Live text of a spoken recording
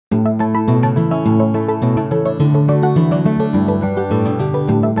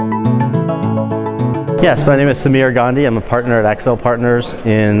Yes, my name is Gandhi. I'm a partner at Accel Partners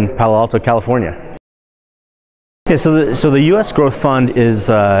in Palo Alto, California. Okay, so the U.S. Growth Fund is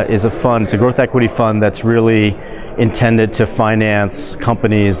a fund. It's a growth equity fund that's really intended to finance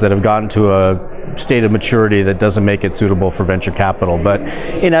companies that have gotten to a state of maturity that doesn't make it suitable for venture capital. But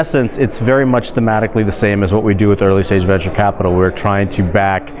in essence, it's very much thematically the same as what we do with early stage venture capital. We're trying to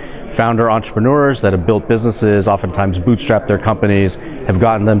back founder entrepreneurs that have built businesses, oftentimes bootstrapped their companies, have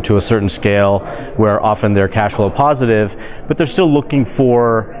gotten them to a certain scale where often they're cash flow positive, but they're still looking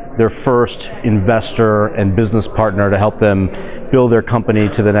for their first investor and business partner to help them build their company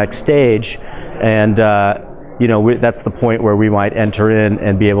to the next stage. And that's the point where we might enter in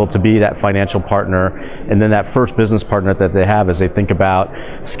and be able to be that financial partner, and then that first business partner that they have as they think about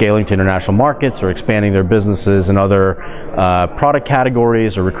scaling to international markets or expanding their businesses in other product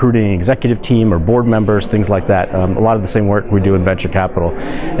categories, or recruiting an executive team or board members, things like that. A lot of the same work we do in venture capital.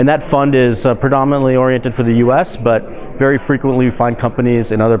 And that fund is predominantly oriented for the US, but very frequently we find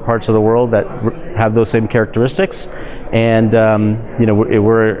companies in other parts of the world that have those same characteristics. And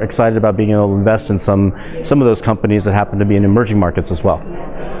we're excited about being able to invest in some of those companies that happen to be in emerging markets as well.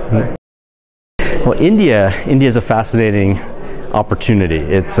 Well, India is a fascinating opportunity.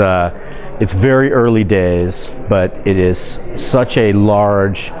 It's very early days, but it is such a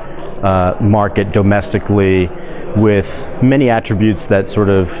large market domestically, with many attributes that sort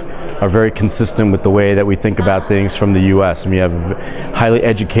of are very consistent with the way that we think about things from the US. We have a highly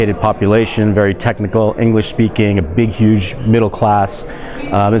educated population, very technical, English speaking, a big, huge middle class.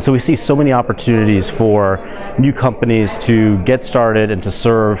 And so we see so many opportunities for new companies to get started and to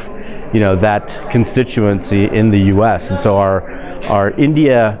serve, that constituency in the US. And so our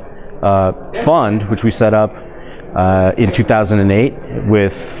India fund, which we set up in 2008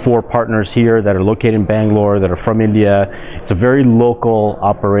 with 4 partners here that are located in Bangalore, that are from India. It's a very local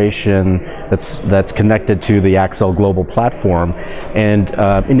operation that's connected to the Accel global platform. And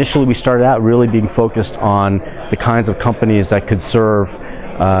initially we started out really being focused on the kinds of companies that could serve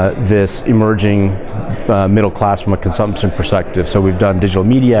this emerging middle class from a consumption perspective. So we've done digital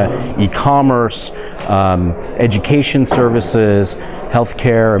media, e-commerce, education services,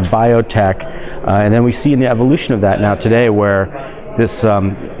 healthcare, and biotech. And then we see in the evolution of that now today, where this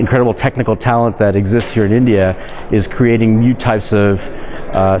incredible technical talent that exists here in India is creating new types of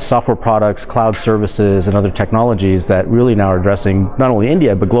software products, cloud services, and other technologies that really now are addressing not only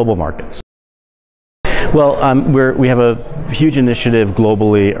India, but global markets. Well, we have a huge initiative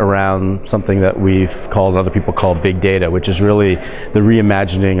globally around something that we've called, and other people call, big data, which is really the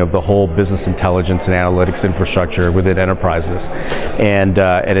reimagining of the whole business intelligence and analytics infrastructure within enterprises. And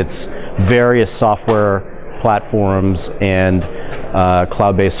it's various software platforms and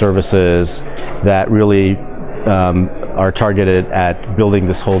cloud-based services that really are targeted at building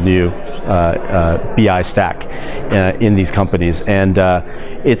this whole new BI stack in these companies. And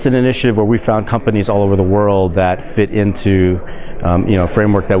it's an initiative where we found companies all over the world that fit into a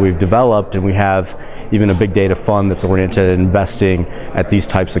framework that we've developed, and we have even a big data fund that's oriented at investing at these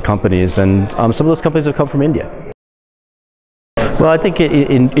types of companies. And some of those companies have come from India. Well, I think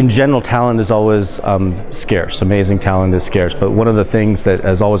in general, talent is always scarce. Amazing talent is scarce. But one of the things that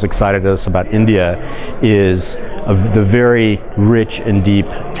has always excited us about India is the very rich and deep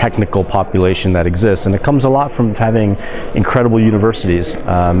technical population that exists. And it comes a lot from having incredible universities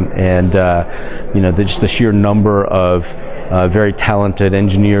just the sheer number of very talented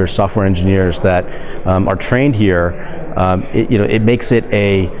engineers, software engineers that are trained here. It makes it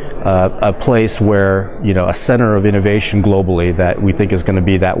a place where, a center of innovation globally that we think is going to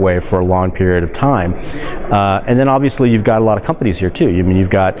be that way for a long period of time. And then obviously you've got a lot of companies here too. You've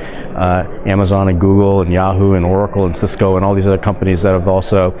got Amazon and Google and Yahoo and Oracle and Cisco and all these other companies that have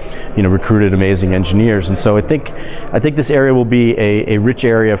also, recruited amazing engineers. And so I think this area will be a rich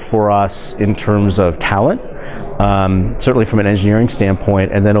area for us in terms of talent, certainly from an engineering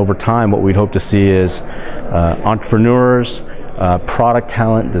standpoint. And then over time, what we'd hope to see is entrepreneurs, product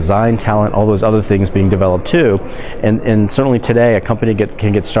talent, design talent, all those other things being developed too. And certainly today, a company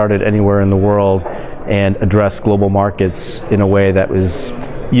can get started anywhere in the world and address global markets in a way that is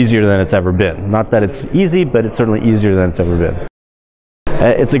easier than it's ever been. Not that it's easy, but it's certainly easier than it's ever been.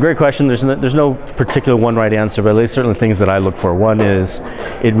 It's a great question. There's no particular one right answer, but at least certainly things that I look for. One is,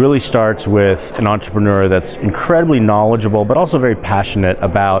 it really starts with an entrepreneur that's incredibly knowledgeable, but also very passionate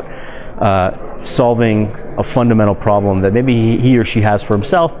about solving a fundamental problem that maybe he or she has for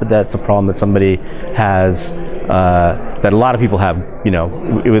himself, but that's a problem that somebody has that a lot of people have,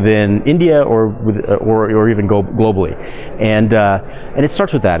 within India or even globally, and it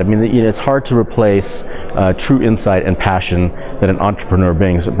starts with that. I mean, it's hard to replace true insight and passion that an entrepreneur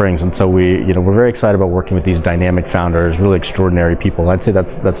brings, and so we're very excited about working with these dynamic founders, really extraordinary people. I'd say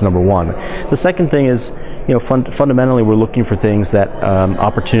that's number one. The second thing is, fundamentally, we're looking for things that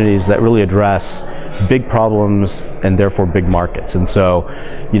opportunities that really address big problems and therefore big markets. And so,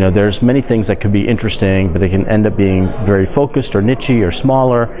 there's many things that could be interesting, but they can end up being very focused or niche-y or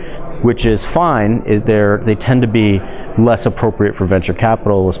smaller, which is fine. They tend to be less appropriate for venture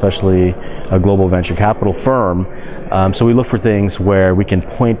capital, especially a global venture capital firm. So we look for things where we can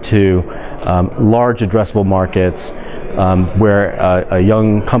point to large addressable markets, where a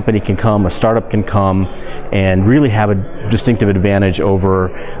young company can come, a startup can come, and really have a distinctive advantage over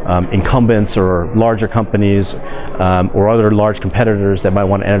incumbents or larger companies or other large competitors that might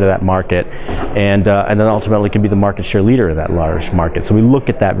want to enter that market, and then ultimately can be the market share leader in that large market. So we look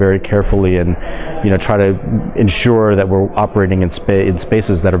at that very carefully and try to ensure that we're operating in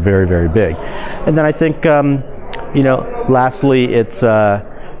spaces that are very, very big. And then I think lastly, it's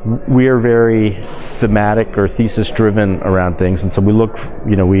we are very thematic or thesis driven around things, and so we look,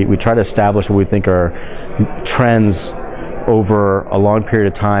 we try to establish what we think are trends over a long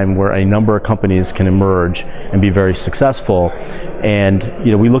period of time where a number of companies can emerge and be very successful. And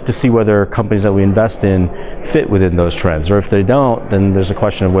we look to see whether companies that we invest in fit within those trends, or if they don't, then there's a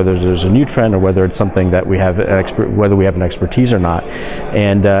question of whether there's a new trend or whether it's something that we have whether we have an expertise or not.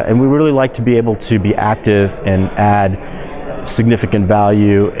 And we really like to be able to be active and add significant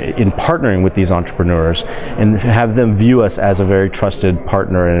value in partnering with these entrepreneurs and have them view us as a very trusted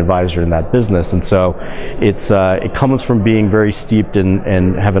partner and advisor in that business. And so it comes from being very steeped in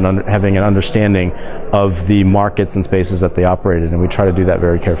having an understanding of the markets and spaces that they operate in, and we try to do that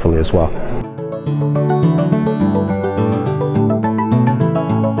very carefully as well.